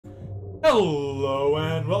Hello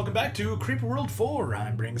and welcome back to Creeper World 4.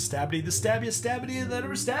 I'm Bring Stabity, the stabbiest stabity that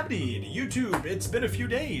ever stabbityed. YouTube, it's been a few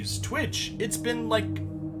days. Twitch, it's been like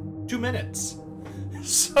 2 minutes.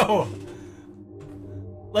 So,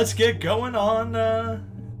 let's get going on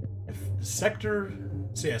Sector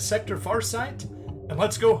Farsight, and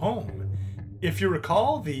let's go home. If you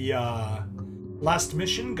recall, the last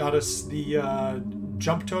mission got us the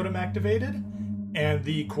jump totem activated. And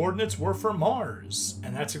the coordinates were for Mars,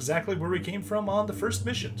 and that's exactly where we came from on the first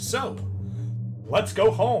mission. So, let's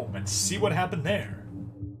go home and see what happened there.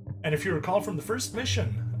 And if you recall from the first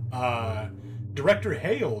mission, Director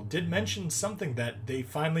Hale did mention something that they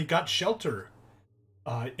finally got shelter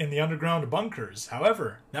in the underground bunkers.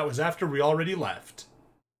 However, that was after we already left.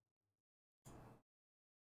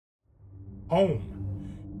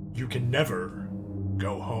 Home. You can never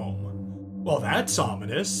go home. Well, that's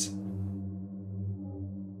ominous.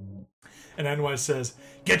 And Enwise says,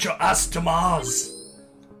 "Get your ass to Mars!"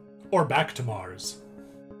 Or back to Mars.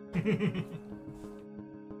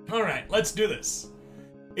 Alright, let's do this.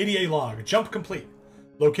 ADA log, jump complete.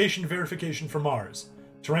 Location verification for Mars.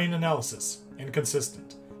 Terrain analysis,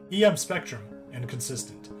 inconsistent. EM spectrum,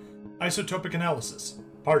 inconsistent. Isotopic analysis,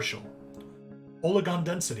 partial. Polygon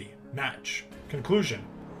density, match. Conclusion,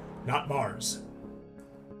 not Mars.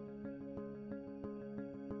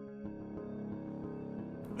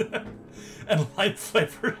 And Light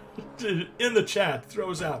Flavor in the chat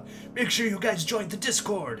throws out, "Make sure you guys join the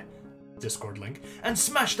Discord link, and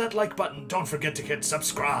smash that like button. Don't forget to hit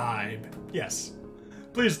subscribe." Yes,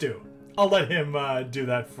 please do. I'll let him do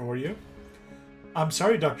that for you. I'm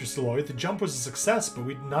sorry, Dr. Saloy, the jump was a success, but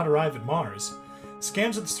we did not arrive at Mars.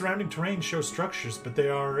 Scans of the surrounding terrain show structures, but they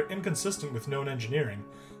are inconsistent with known engineering.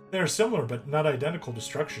 They are similar, but not identical to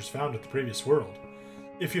structures found at the previous world.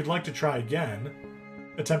 If you'd like to try again,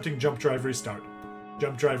 attempting jump drive restart.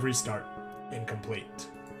 Jump drive restart. Incomplete.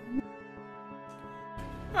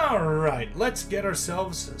 Alright, let's get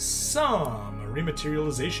ourselves some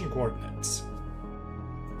rematerialization coordinates.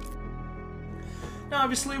 Now,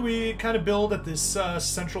 obviously, we kind of build at this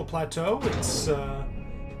central plateau. It's a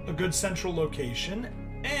good central location.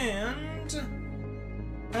 And,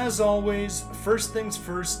 as always, first things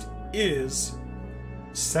first is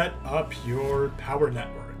set up your power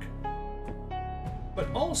network. But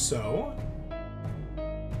also,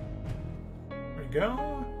 there we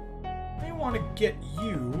go, I want to get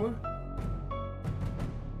you,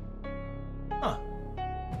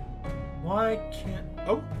 why can't,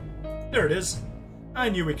 oh, there it is, I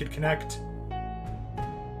knew we could connect,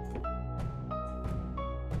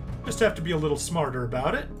 just have to be a little smarter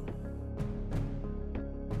about it.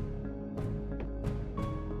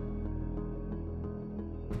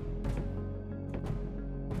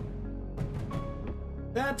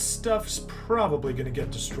 That stuff's probably going to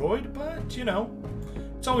get destroyed, but, you know,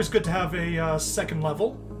 it's always good to have a second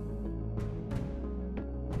level.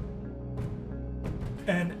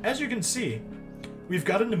 And as you can see, we've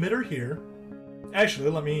got an emitter here. Actually,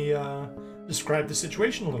 let me describe the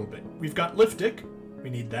situation a little bit. We've got Liftic. We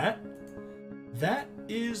need that. That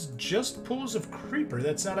is just pools of creeper.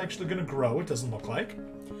 That's not actually going to grow, it doesn't look like.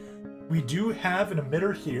 We do have an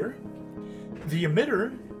emitter here. The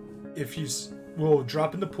emitter, if you... we'll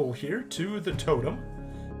drop in the pool here to the totem.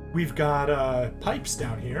 We've got pipes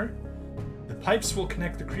down here. The pipes will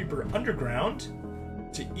connect the creeper underground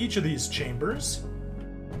to each of these chambers.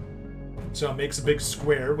 So it makes a big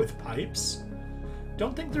square with pipes.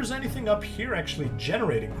 Don't think there's anything up here actually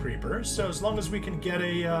generating creeper, so as long as we can get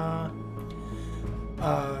a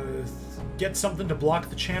get something to block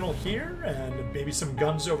the channel here, and maybe some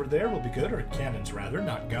guns over there will be good, or cannons rather,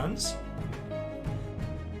 not guns.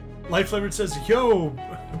 Light Flavored says, "Yo,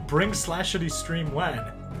 bring Slashity stream when?"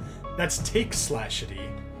 That's take Slashity.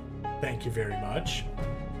 Thank you very much.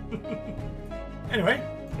 Anyway.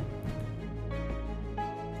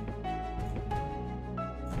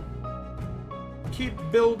 Keep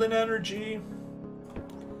building energy.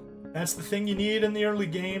 That's the thing you need in the early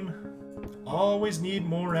game. Always need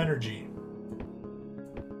more energy.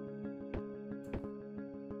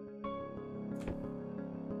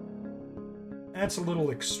 That's a little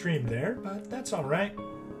extreme there, but that's alright.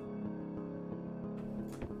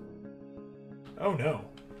 Oh no.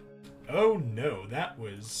 Oh no, that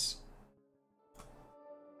was...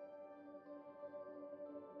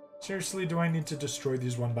 Seriously, do I need to destroy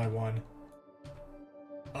these one by one?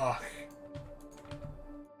 Ugh.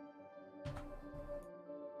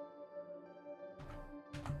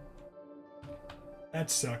 That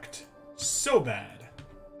sucked so bad.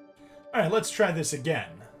 Alright, let's try this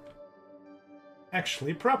again.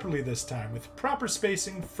 Actually, properly this time, with proper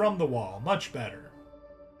spacing from the wall. Much better.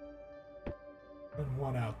 And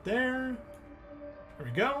one out there. There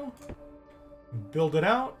we go. Build it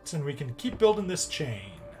out, and we can keep building this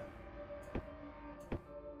chain.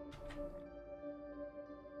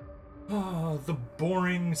 Oh, the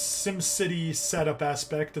boring SimCity setup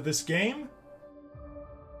aspect of this game.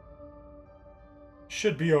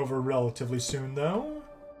 Should be over relatively soon, though.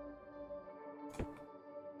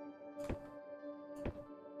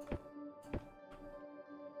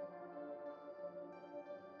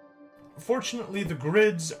 Fortunately, the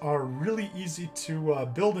grids are really easy to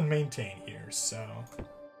build and maintain here, so...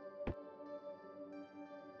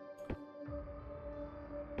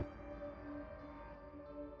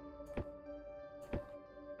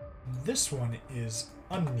 This one is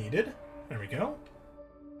unneeded. There we go.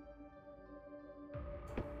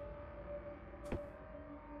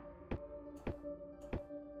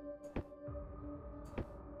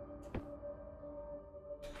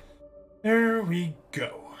 There we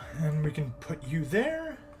go. And we can put you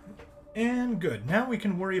there. And good. Now we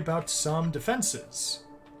can worry about some defenses.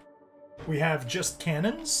 We have just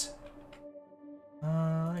cannons.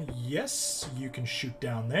 Yes, you can shoot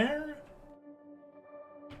down there.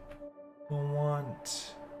 We'll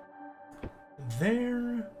want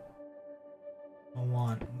there. We'll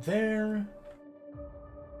want there.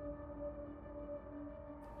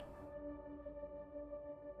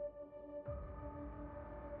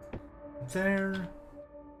 There.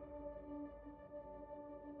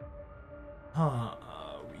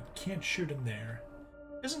 We can't shoot in there.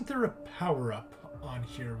 Isn't there a power-up on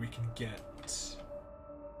here we can get?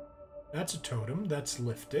 That's a totem. That's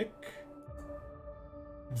Liftic.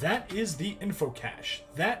 That is the info cache.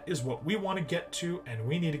 That is what we want to get to, and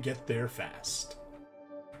we need to get there fast.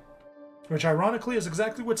 Which, ironically, is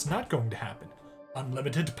exactly what's not going to happen.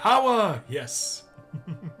 Unlimited power! Yes.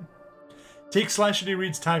 Take /D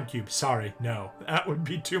reads time cube. Sorry, no. That would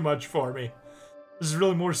be too much for me. This is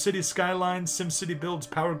really more city skylines, SimCity builds,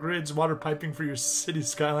 power grids, water piping for your city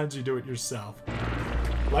skylines. You do it yourself.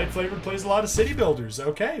 Light Flavored plays a lot of city builders.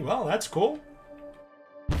 Okay, well, that's cool.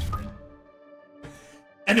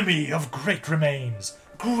 Enemy of great remains,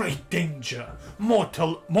 great danger.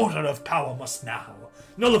 Mortar of power must now.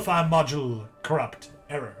 Nullify module, corrupt,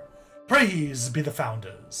 error. Praise be the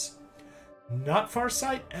founders. Not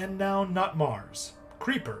Farsight, and now not Mars.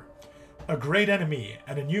 Creeper, a great enemy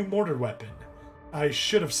and a new mortar weapon. I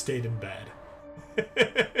should have stayed in bed.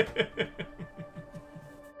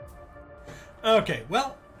 Okay,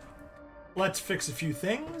 well, let's fix a few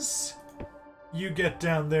things. You get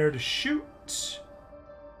down there to shoot.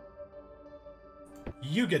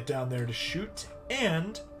 You get down there to shoot.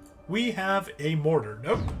 And we have a mortar.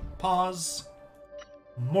 Nope. Pause.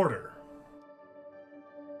 Mortar.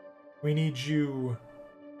 We need you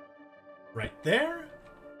right there.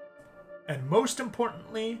 And most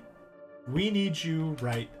importantly, we need you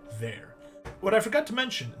right there. What I forgot to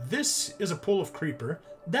mention, this is a pool of creeper.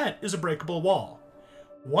 That is a breakable wall.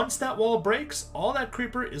 Once that wall breaks, all that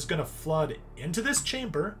creeper is going to flood into this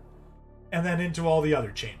chamber and then into all the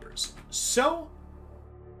other chambers. So,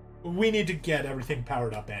 we need to get everything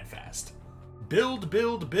powered up and fast. Build,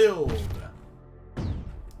 build, build.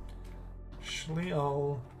 Actually,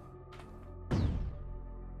 I'll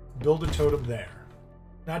build a totem there.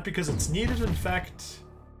 Not because it's needed, in fact,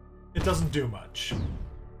 it doesn't do much.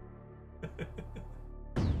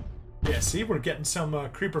 Yeah, see, we're getting some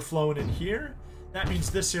creeper flowing in here. That means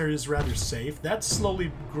this area is rather safe. That's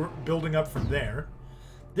slowly building up from there.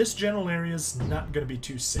 This general area is not going to be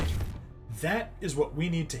too safe. That is what we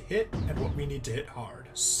need to hit, and what we need to hit hard.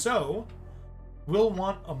 So, we'll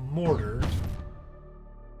want a mortar.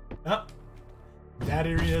 Oh, that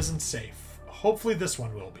area isn't safe. Hopefully this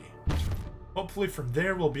one will be. Hopefully from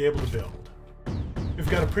there we'll be able to build. We've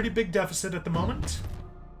got a pretty big deficit at the moment,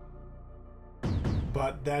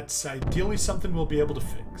 but that's ideally something we'll be able to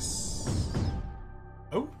fix.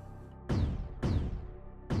 Oh.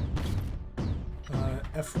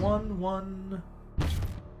 F1, 1.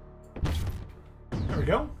 There we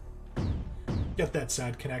go. Get that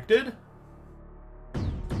side connected.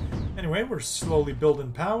 Anyway, we're slowly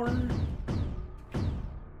building power.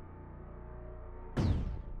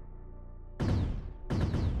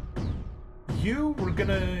 We're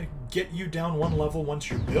gonna get you down one level once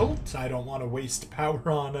you're built. I don't want to waste power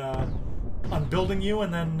on building you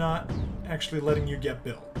and then not actually letting you get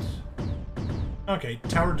built. Okay,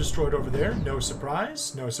 tower destroyed over there. No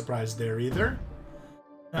surprise. No surprise there either.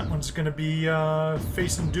 That one's gonna be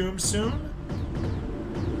facing doom soon.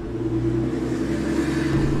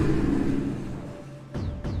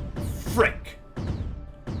 Frick!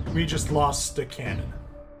 We just lost a cannon.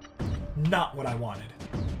 Not what I wanted.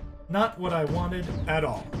 Not what I wanted at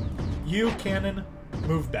all. You, cannon,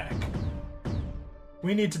 move back.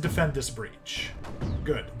 We need to defend this breach.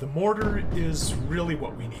 Good. The mortar is really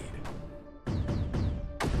what we need.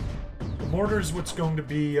 The mortar is what's going to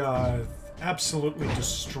be absolutely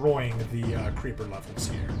destroying the creeper levels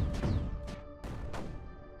here.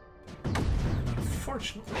 And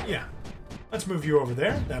unfortunately, yeah. Let's move you over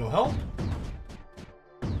there. That'll help.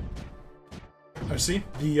 I see.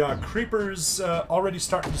 The creepers already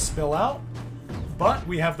starting to spill out, but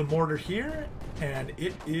we have the mortar here, and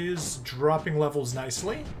it is dropping levels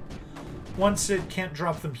nicely. Once it can't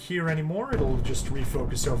drop them here anymore, it'll just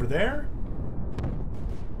refocus over there.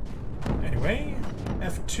 Anyway,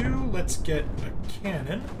 F2, let's get a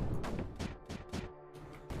cannon.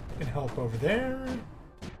 Can help over there.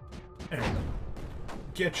 There we go.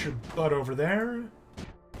 Get your butt over there.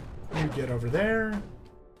 You get over there.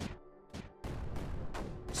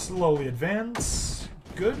 Slowly advance.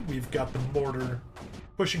 Good. We've got the mortar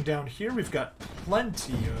pushing down here. We've got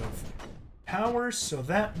plenty of power, so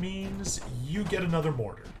that means you get another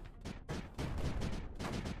mortar.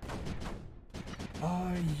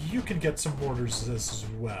 You can get some mortars as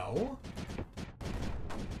well.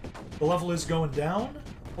 The level is going down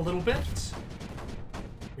a little bit.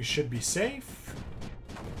 We should be safe.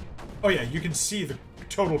 Oh yeah, you can see the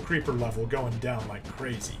total creeper level going down like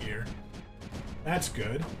crazy here. That's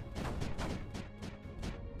good.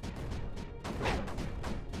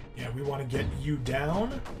 Yeah, we want to get you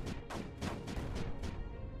down.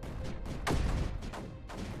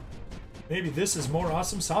 Maybe this is more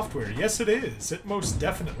awesome software. Yes, it is. It most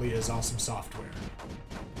definitely is awesome software.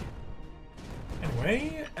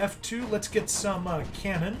 Anyway, F2, let's get some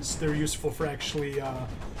cannons. They're useful for actually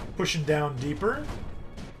pushing down deeper.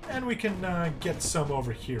 And we can get some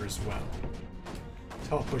over here as well to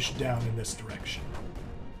help push down in this direction.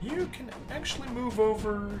 You can actually move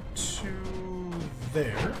over to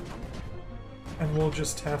there. And we'll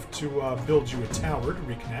just have to build you a tower to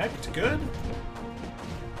reconnect. Good.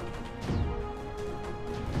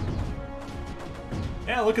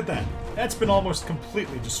 Yeah, look at that. That's been almost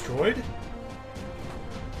completely destroyed.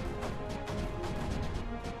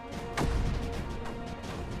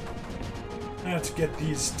 Let's get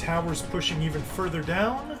these towers pushing even further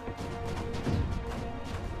down.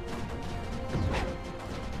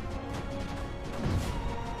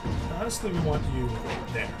 Honestly, we want you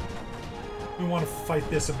there. We want to fight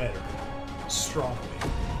this emitter strongly.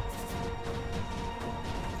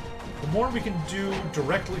 The more we can do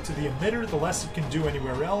directly to the emitter, the less it can do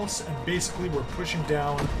anywhere else, and basically we're pushing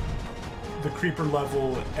down the creeper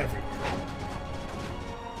level everywhere.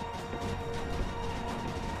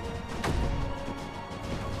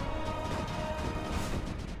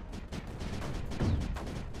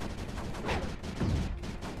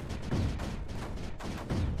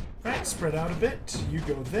 Alright, spread out a bit. You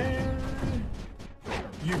go there.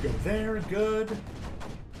 You go there. Good.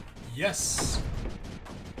 Yes.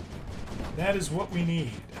 That is what we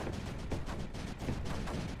need.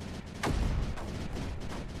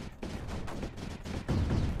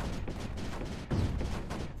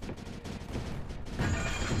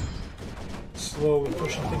 Slowly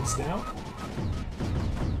pushing things down.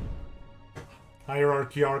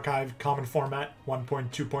 Hierarchy archive, common format,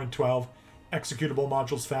 1.2.12. Executable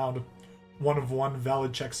modules found. 1 of 1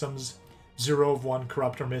 valid checksums. 0 of 1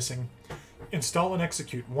 corrupt or missing. Install and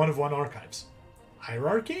execute 1 of 1 archives.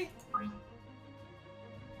 Hierarchy?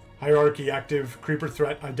 Hierarchy active, creeper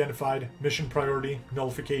threat identified, mission priority,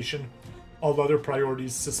 nullification, all other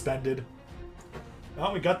priorities suspended.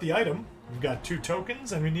 Well, we got the item. We've got 2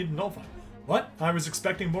 tokens and we need to nullify. What? I was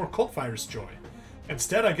expecting more Cultfire's joy.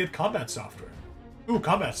 Instead, I get combat software. Ooh,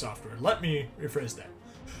 combat software. Let me rephrase that.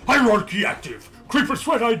 Hierarchy active, creeper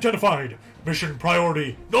threat identified, mission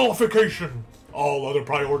priority, nullification, all other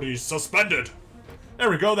priorities suspended.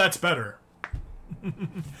 There we go, that's better.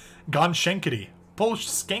 Gone shankity. Polish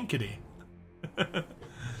skankity.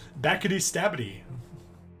 Backity stabbity.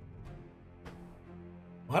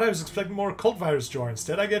 What? I was expecting more Cultfire's joy.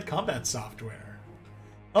 Instead, I get combat software.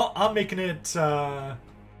 Oh, I'm making it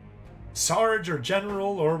Sarge or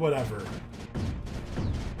General or whatever.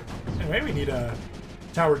 Anyway, we need a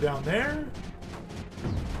tower down there.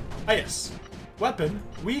 Ah, yes. Weapon.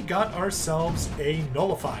 We got ourselves a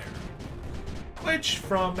nullifier. Which,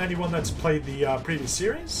 from anyone that's played the previous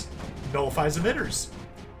series, nullifies emitters,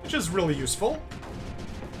 which is really useful.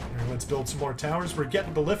 Here, let's build some more towers. We're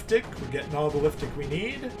getting the liftic. We're getting all the liftic we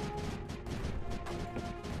need.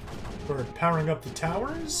 We're powering up the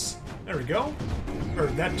towers. There we go. Or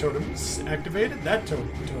that totem's activated. That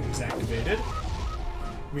totem's activated.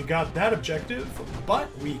 We got that objective, but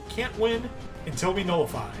we can't win until we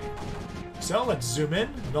nullify. So let's zoom in,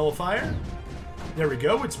 nullifier. There we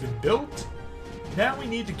go, it's been built. Now we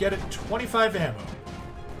need to get it 25 ammo.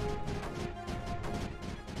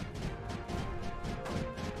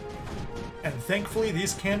 And thankfully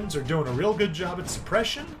these cannons are doing a real good job at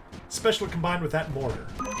suppression, especially combined with that mortar.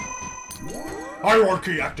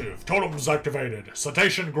 Hierarchy active. Totems activated.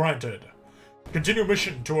 Citation granted. Continue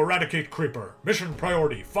mission to eradicate Creeper. Mission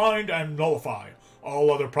priority, find and nullify.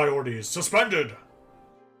 All other priorities suspended.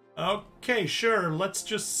 Okay, sure. Let's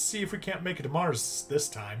just see if we can't make it to Mars this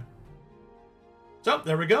time. So,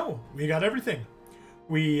 there we go. We got everything.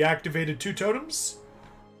 We activated 2 totems.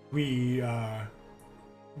 We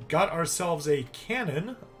got ourselves a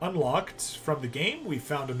cannon unlocked from the game. We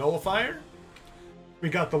found a nullifier. We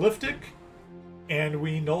got the Liftic. And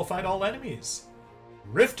we nullified all enemies.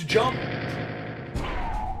 Rift jump!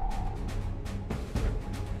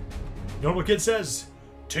 Normal Kid says,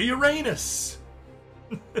 to Uranus!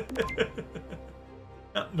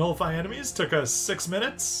 Nullify enemies took us 6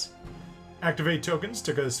 minutes. Activate tokens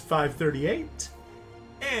took us 5:38.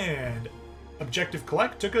 And objective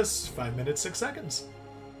collect took us 5 minutes 6 seconds.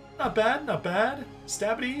 Not bad, not bad.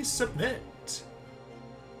 Stabity, submit.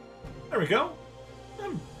 There we go.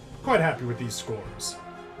 I'm quite happy with these scores.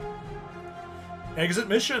 Exit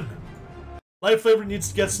mission. Light Flavor needs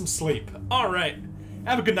to get some sleep. Alright.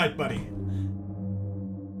 Have a good night, buddy.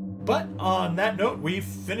 But on that note, we've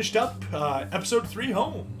finished up episode 3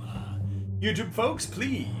 home. YouTube folks,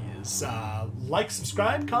 please like,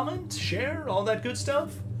 subscribe, comment, share, all that good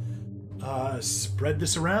stuff. Spread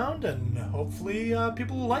this around, and hopefully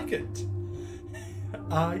people will like it.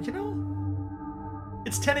 You know,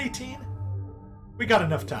 it's 10:18. We got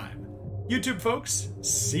enough time. YouTube folks,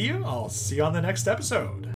 see you. I'll see you on the next episode.